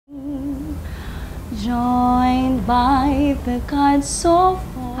joined by the gods so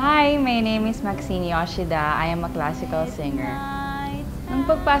far. Hi, my name is Maxine Yoshida. I am a classical singer. Nung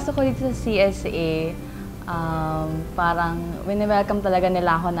pagpasok ko dito sa CSA, parang wini-welcome talaga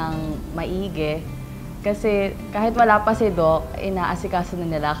nila ako ng maigi. Kasi kahit wala pa si Doc, inaasikaso na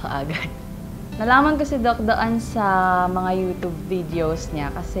nila kaagad. Nalaman ko si Doc doon sa mga YouTube videos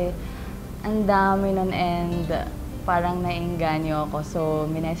niya kasi ang dami nun and parang nainganyo ako. So,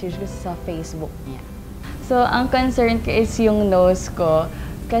 minessage ko sa Facebook niya. So, ang concern ko is yung nose ko.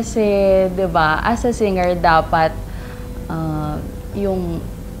 Kasi, diba, as a singer, dapat yung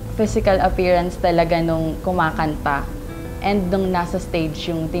physical appearance talaga nung kumakanta and nung nasa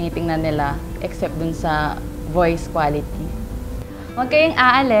stage yung tinitingnan nila except dun sa voice quality. Huwag kayong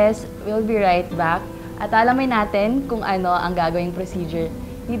aalis, we'll be right back. At alamin natin kung ano ang gagawing procedure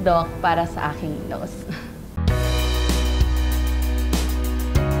ni Doc para sa aking nose.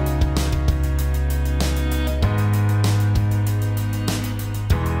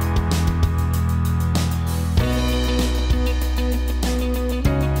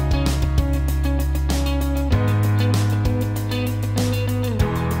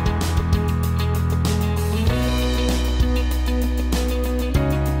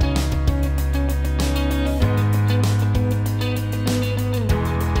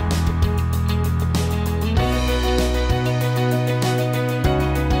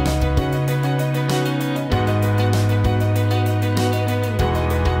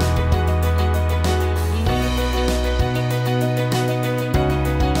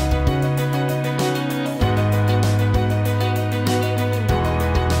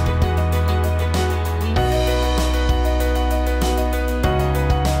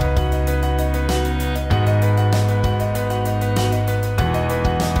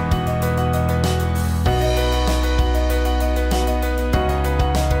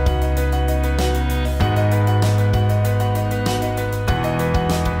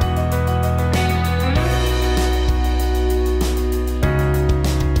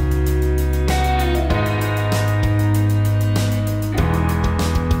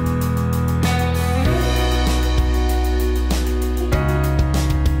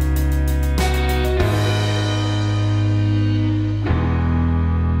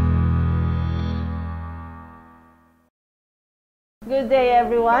 Good day,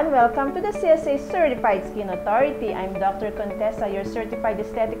 everyone. Welcome to the CSA Certified Skin Authority. I'm Dr. Contessa, your certified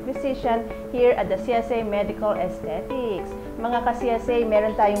aesthetic physician here at the CSA Medical Aesthetics. Mga ka-CSA,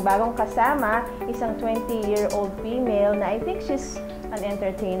 meron tayong bagong kasama, isang 20-year-old female na I think she's an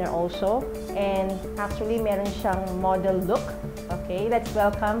entertainer also. And actually, meron siyang model look. Okay, let's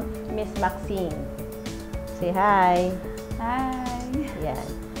welcome Miss Maxine. Say hi. Hi! Yan.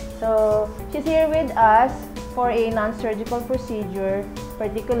 So, she's here with us for a non-surgical procedure,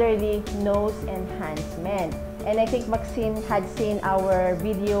 particularly nose enhancement. And I think Maxine had seen our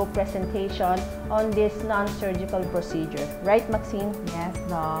video presentation on this non-surgical procedure. Right, Maxine? Yes,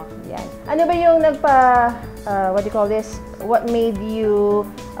 Doc. Yan. Ano ba yung what do you call this? What made you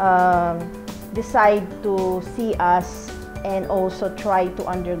decide to see us and also try to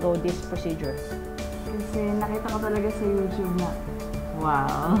undergo this procedure? Kasi nakita ko talaga sa YouTube na,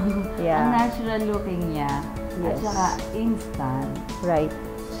 wow! Yeah. Ang natural looking niya. Yes. At saka instant. Right.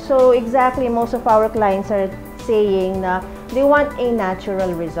 So exactly, most of our clients are saying na they want a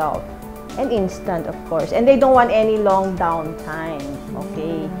natural result. And instant, of course. And they don't want any long downtime.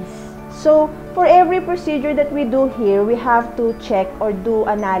 Okay. Yes. So, for every procedure that we do here, we have to check or do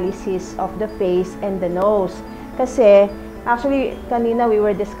analysis of the face and the nose. Kasi, actually, kanina we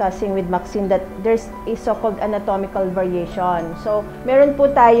were discussing with Maxine that there's a so-called anatomical variation. So, meron po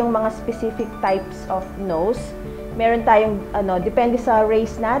tayong mga specific types of nose. Meron tayong, depende sa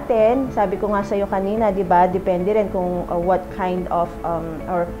race natin. Sabi ko nga sa'yo kanina, di ba? Depende rin kung what kind of,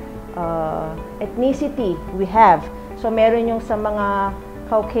 ethnicity we have. So, meron yung sa mga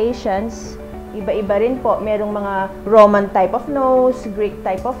Caucasians, iba-iba rin po. Merong mga Roman type of nose, Greek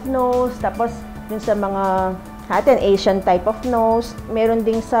type of nose, tapos yung sa mga Asian type of nose. Meron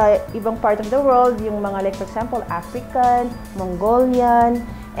ding sa ibang part of the world, yung mga like for example, African, Mongolian,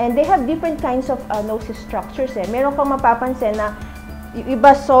 and they have different kinds of nose structures eh. Meron kang mapapansin na yung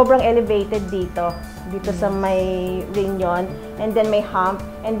iba sobrang elevated dito sa may ring yon, and then may hump,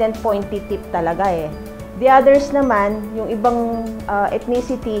 and then pointy tip talaga eh. The others naman, yung ibang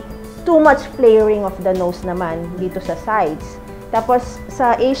ethnicity, too much flaring of the nose naman dito sa sides. Tapos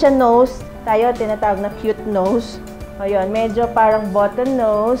sa Asian nose, tayo tinatawag na cute nose. O yun, medyo parang button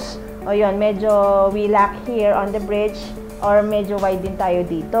nose. O yun, medyo we lack here on the bridge or medyo wide din tayo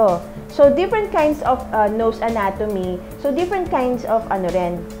dito. So, different kinds of nose anatomy. So, different kinds of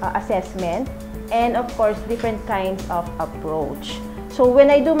assessment. and of course, different kinds of approach. So when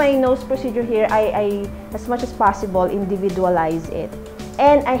I do my nose procedure here, I as much as possible, individualize it.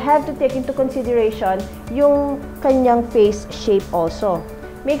 And I have to take into consideration yung kanyang face shape also.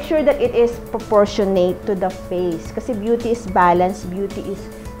 Make sure that it is proportionate to the face. Kasi beauty is balance, beauty is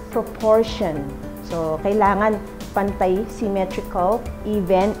proportion. So, kailangan pantay, symmetrical,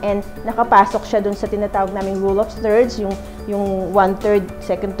 even, and nakapasok siya dun sa tinatawag naming rule of thirds, yung 1/3,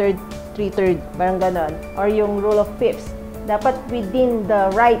 2/3, 3/3, parang ganon. Or yung rule of fifths. Dapat within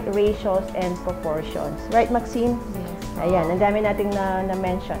the right ratios and proportions. Right, Maxine? Yes. Ayan, ang dami nating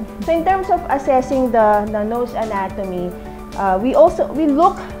na-mention. So, in terms of assessing the nose anatomy, we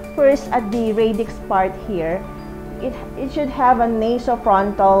look first at the radix part here. It should have a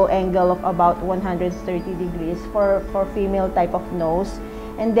nasofrontal angle of about 130 degrees for female type of nose.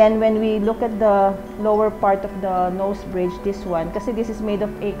 And then when we look at the lower part of the nose bridge, this one, kasi this is made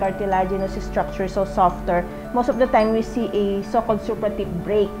of a cartilaginous structure, so softer, most of the time we see a so-called supratip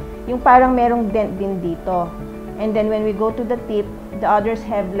break. Yung parang merong dent din dito. And then when we go to the tip, the others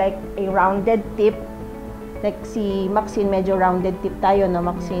have like a rounded tip. Like si Maxine, medyo rounded tip tayo, no,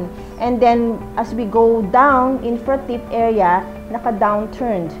 Maxine? And then, as we go down, infratip area,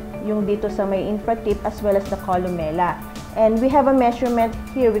 naka-downturned yung dito sa may infratip as well as the columella. And we have a measurement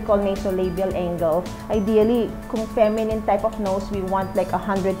here we call nasolabial angle. Ideally, kung feminine type of nose, we want like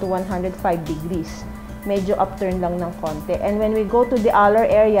 100 to 105 degrees. Medyo upturn lang ng konti. And when we go to the alar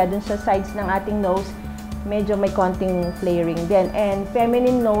area, dun sa sides ng ating nose, medyo may konting flaring din. And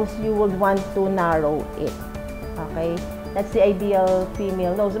feminine nose, you would want to narrow it. Okay? That's the ideal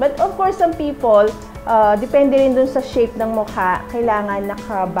female nose. But of course, some people, depende rin dun sa shape ng mukha, kailangan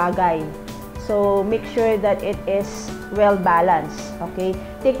nakabagay. So, make sure that it is well-balanced. Okay?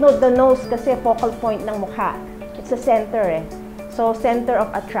 Take note, the nose kasi focal point ng mukha. It's a center eh. So, center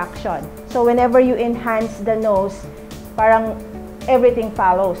of attraction. So, whenever you enhance the nose, parang everything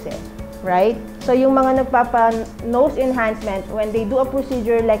follows eh. Right? So, yung mga nagpapa-nose enhancement, when they do a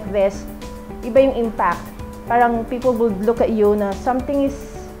procedure like this, iba yung impact. Parang people will look at you na something is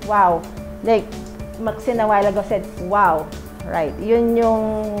wow. Like, Maxine a while ago said, wow. Right? Yun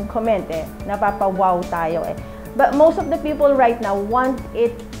yung comment eh. Napapa-wow tayo eh. But most of the people right now want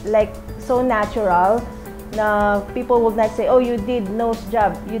it like so natural na people would not say, oh, you did nose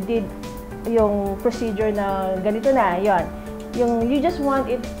job. You did yung procedure na ganito na. Yun. You just want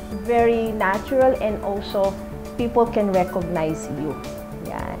it very natural and also people can recognize you.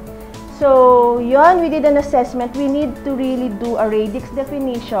 Yan. So, yun, we did an assessment. We need to really do a radix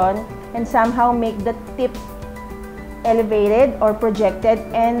definition and somehow make the tip elevated or projected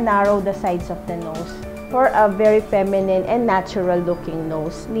and narrow the sides of the nose for a very feminine and natural looking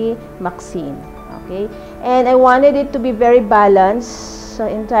nose ni Maxine. Okay? And I wanted it to be very balanced sa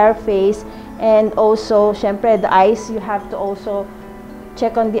entire face. And also, syempre, the eyes, you have to also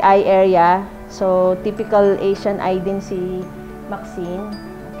check on the eye area. So, typical Asian eye din si Maxine.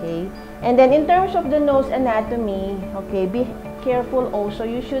 Okay? And then, in terms of the nose anatomy, okay, be careful also.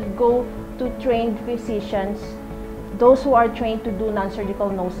 You should go to trained physicians, those who are trained to do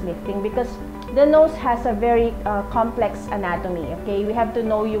non-surgical nose lifting, because the nose has a very complex anatomy, okay? We have to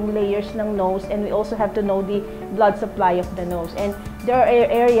know yung layers ng nose, and we also have to know the blood supply of the nose. And there are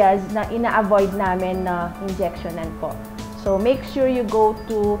areas na ina-avoid namin na injectionan po. So, make sure you go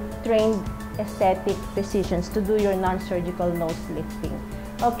to trained aesthetic physicians to do your non-surgical nose lifting.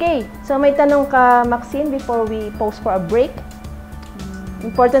 Okay, so may tanong ka, Maxine, before we pause for a break?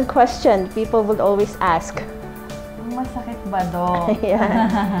 Important question people would always ask. Masakit ba, Doc?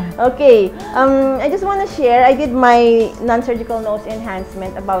 Yeah. Okay, I just want to share, I did my non-surgical nose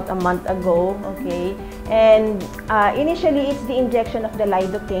enhancement about a month ago, okay? And initially, it's the injection of the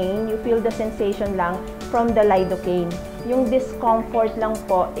lidocaine. You feel the sensation lang from the lidocaine. Yung discomfort lang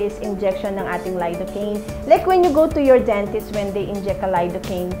po is injection ng ating lidocaine. Like when you go to your dentist when they inject a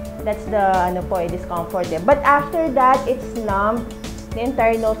lidocaine, that's the discomfort there. But after that, it's numb. The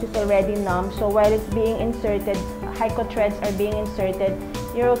entire nose is already numb. So while it's being inserted, hycothreads are being inserted,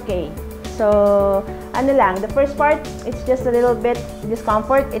 you're okay. So, ano lang, the first part, it's just a little bit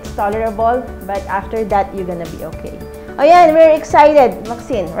discomfort. It's tolerable. But after that, you're gonna be okay. Oh yeah, we're excited,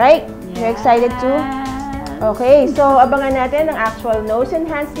 Maxine, right? Yeah. You're excited too? Okay, so abangan natin ang actual nose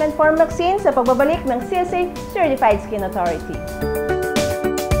enhancement for Maxine sa pagbabalik ng CSA Certified Skin Authority.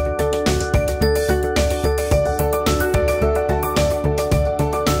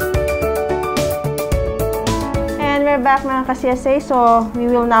 And we're back mga ka-CSA. So, we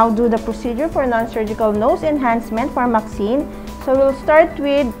will now do the procedure for non-surgical nose enhancement for Maxine. So, we'll start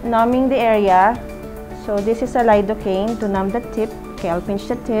with numbing the area. So, this is a lidocaine to numb the tip. Okay, I'll pinch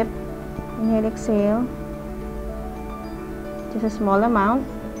the tip. Inhale, exhale. Just a small amount.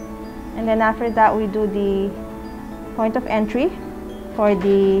 And then after that, we do the point of entry for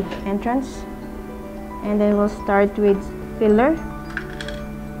the entrance. And then we'll start with filler.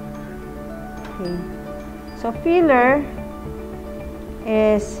 Okay. So filler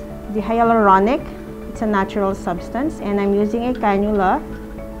is the hyaluronic. It's a natural substance, and I'm using a cannula.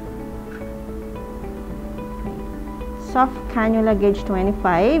 Soft cannula gauge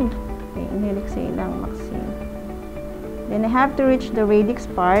 25. Okay, inhale, exhale lang, Maxine. Then I have to reach the radix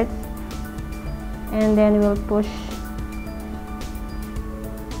part, and then we'll push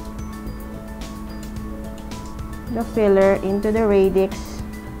the filler into the radix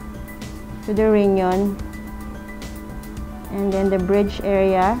to the rhinion, and then the bridge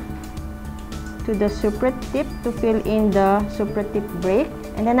area to the supratip to fill in the supratip break.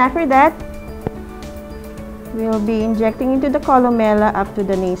 And then after that, we'll be injecting into the columella up to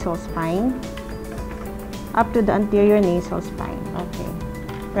the nasal spine, up to the anterior nasal spine. Okay.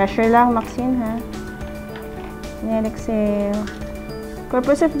 Pressure lang, Maxine, ha? Inhale, exhale.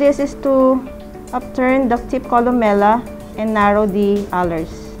 Purpose of this is to upturn the tip columella and narrow the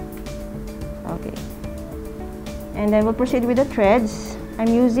alars. Okay. And then we'll proceed with the threads. I'm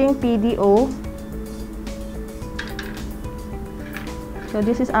using PDO. So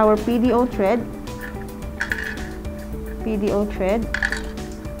this is our PDO thread. PDO thread.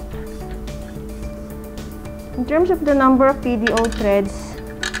 In terms of the number of PDO threads,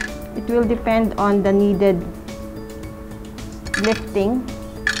 it will depend on the needed lifting,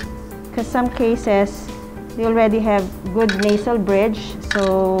 because some cases they already have good nasal bridge,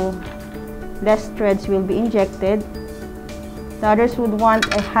 so less threads will be injected. The others would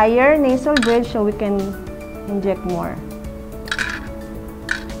want a higher nasal bridge, so we can inject more.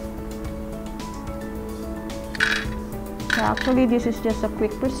 Actually, this is just a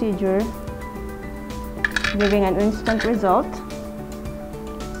quick procedure, giving an instant result.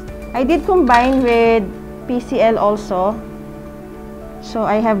 I did combine with PCL also, so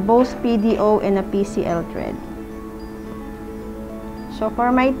I have both PDO and a PCL thread. So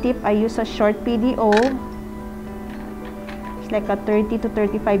for my tip, I use a short PDO. It's like a 30 to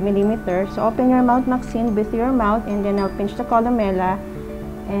 35 millimeter. So open your mouth, Maxine, with your mouth, and then I'll pinch the columella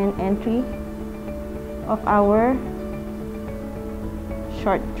and entry of our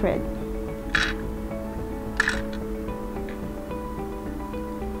short thread.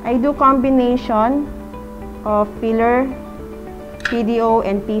 I do combination of filler, PDO,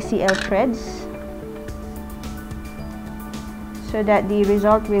 and PCL threads so that the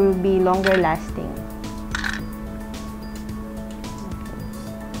result will be longer lasting.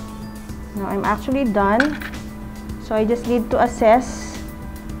 Now I'm actually done, so I just need to assess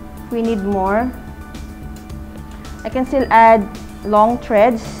if we need more. I can still add long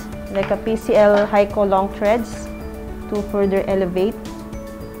threads, like a PCL Hyco long threads, to further elevate.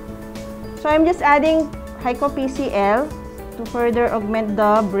 So I'm just adding Hyco PCL to further augment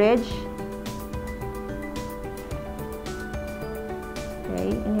the bridge. Okay,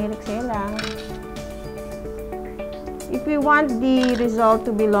 inhale, exhale lang. If we want the result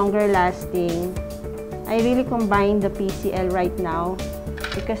to be longer lasting, I really combine the PCL right now,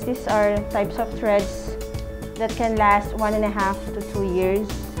 because these are types of threads that can last 1.5 to 2 years.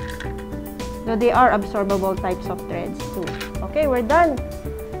 Though they are absorbable types of threads too. Okay, we're done.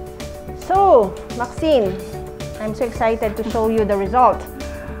 So, Maxine, I'm so excited to show you the result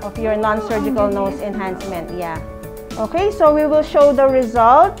of your non-surgical nose enhancement. Yeah. Okay, so we will show the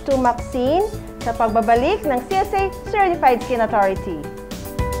result to Maxine sa pagbabalik ng CSA Certified Skin Authority.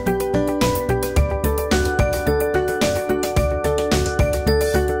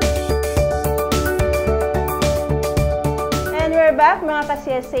 Back, mga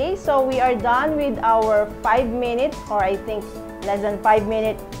ka-CSA. So we are done with our 5-minute, or I think less than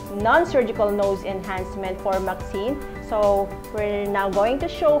 5-minute non-surgical nose enhancement for Maxine. So we're now going to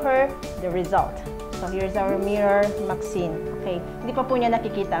show her the result. So here's our mirror, Maxine. Okay, hindi pa po niya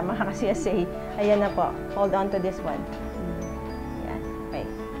nakikita, mga ka-CSA. Ayan na po. Hold on to this one. Yan. Okay.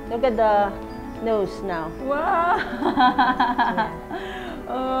 Look at the nose now. Wow!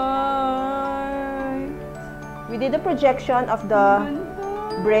 We did the projection of the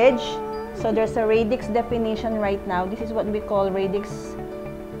bridge. So there's a radix definition right now. This is what we call radix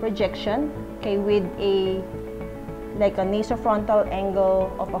projection. Okay, with a nasofrontal angle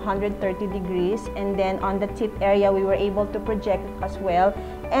of 130 degrees. And then on the tip area, we were able to project as well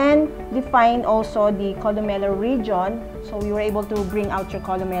and define also the columellar region. So we were able to bring out your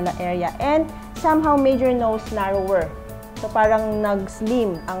columella area and somehow made your nose narrower. So parang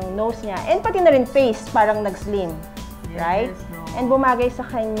nag-slim ang nose niya. And pati na rin face, parang nag-slim. Yes, right? No. and bumagay sa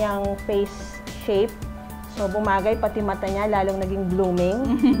kanyang face shape. So, bumagay pati mata niya, lalong naging blooming.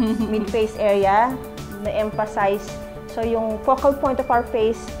 Mid-face area, na-emphasize. So, yung focal point of our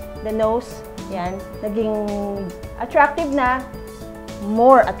face, the nose, yan, naging attractive na,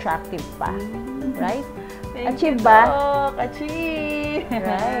 more attractive pa. Right? Achieve ba? Achieve!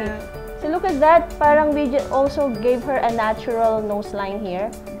 Right. So, look at that. Parang we also gave her a natural nose line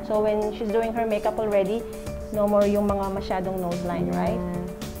here. So, when she's doing her makeup already, no more yung mga masyadong nose line, right?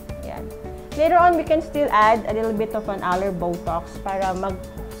 Yan. Later on, we can still add a little bit of an alar Botox para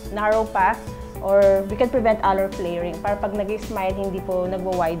mag-narrow pa, or we can prevent alar flaring para pag nag-smile, hindi po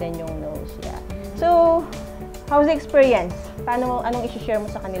nagwa-widen yung nose. Yeah. So, how's the experience? Anong i-share mo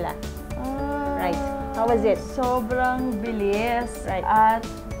sa kanila? Right. How was it? Sobrang bilis. Right. At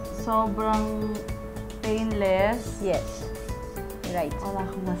sobrang painless. Yes. Right. Wala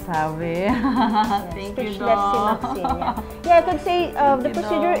akong masabi. Thank you, Speechless si Doc. Maxine. Yeah, I could say the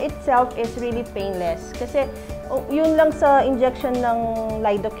procedure itself is really painless. Kasi yun lang sa injection ng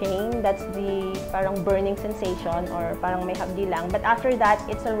lidocaine, that's the parang burning sensation or parang may hapdi lang. But after that,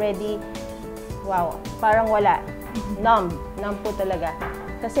 it's already, wow, parang wala. Numb. Numb po talaga.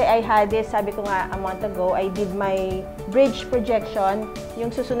 Kasi I had this, sabi ko nga a month ago, I did my bridge projection. Yung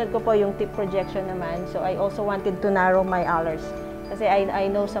susunod ko po yung tip projection naman. So I also wanted to narrow my alars. Kasi I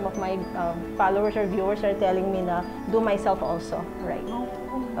know some of my followers or viewers are telling me na do myself also. Right.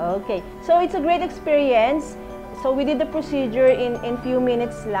 Okay. So it's a great experience. So we did the procedure in few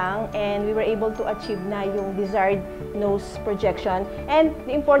minutes lang, and we were able to achieve na yung desired nose projection. And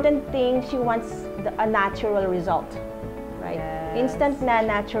the important thing, she wants a natural result. Right? Yes. Instant na,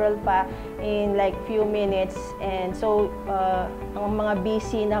 natural pa in like few minutes. And so, ang mga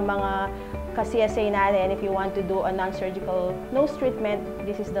busy na mga ka-CSA natin, if you want to do a non-surgical nose treatment,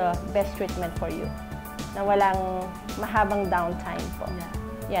 this is the best treatment for you. Na walang mahabang downtime po.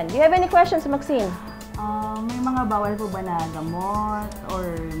 Yeah. Yan. Do you have any questions, Maxine? May mga bawal po ba na gamot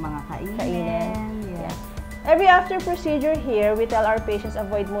or mga kainin? Yeah. Every after procedure here, we tell our patients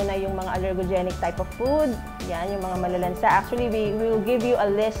avoid muna yung mga allergogenic type of food. Yan, yung mga malalansa. Actually, we will give you a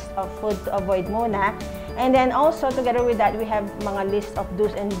list of food to avoid muna. And then also, together with that, we have mga list of do's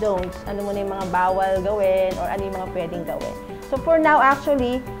and don'ts. Ano muna yung mga bawal gawin or ano yung mga pwedeng gawin. So for now,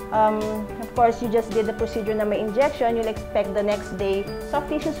 actually, of course, you just did the procedure na may injection. You'll expect the next day soft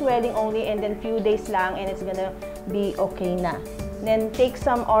tissue swelling only, and then few days lang, and it's gonna be okay na. Then take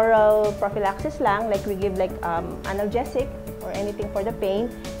some oral prophylaxis lang, like we give like analgesic or anything for the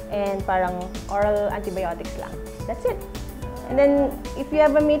pain, and parang oral antibiotics lang. That's it. And then, if you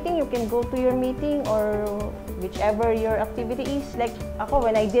have a meeting, you can go to your meeting or whichever your activity is. Like ako,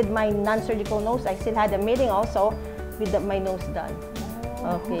 when I did my non-surgical nose, I still had a meeting also with my nose done.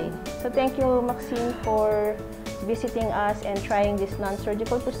 Okay. So thank you, Maxine, for visiting us and trying this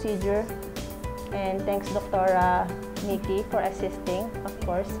non-surgical procedure. And thanks, Dr. Nikki, for assisting, of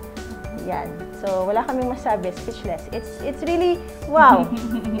course. Yan. So, wala kaming masabi, speechless. It's really, wow.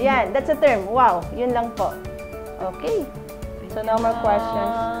 Yan, that's a term. Wow. Yun lang po. Okay. So, no more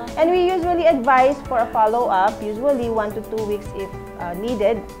questions. And we usually advise for a follow-up, usually 1 to 2 weeks if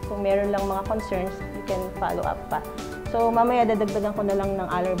needed. Kung meron lang mga concerns, you can follow up pa. So, mamaya dadagdagan ko na lang ng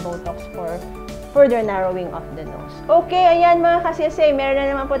alar Botox for further narrowing of the nose. Okay, ayan mga ka-CSA, meron na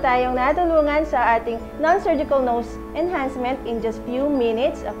naman po tayong natulungan sa ating non-surgical nose enhancement in just few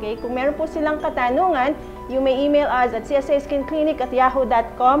minutes. Okay, kung meron po silang katanungan, you may email us at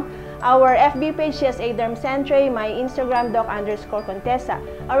csaskinclinic@yahoo.com. Our FB page, CSA Derm Centre, my Instagram, doc_Contessa.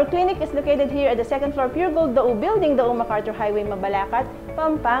 Our clinic is located here at the 2nd floor, Pure Gold Dao Building, Dao MacArthur Highway, Mabalacat,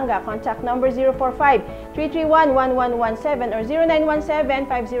 Pampanga. Contact number 045-331-1117 or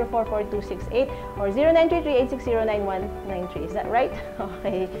 0917-504-4268 or 0933-860-9193. Is that right?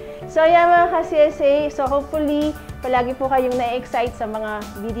 Okay. So, yan mga ka-CSA. So, hopefully, palagi po kayong na-excite sa mga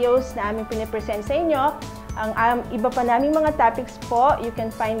videos na aming pinipresent sa inyo. Ang iba pa naming mga topics po, you can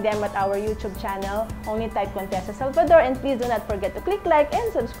find them at our YouTube channel. Only type Contessa Salvador, and please do not forget to click like and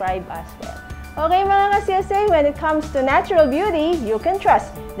subscribe as well. Okay mga ka-CSA, when it comes to natural beauty, you can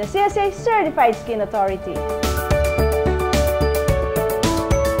trust the CSA Certified Skin Authority.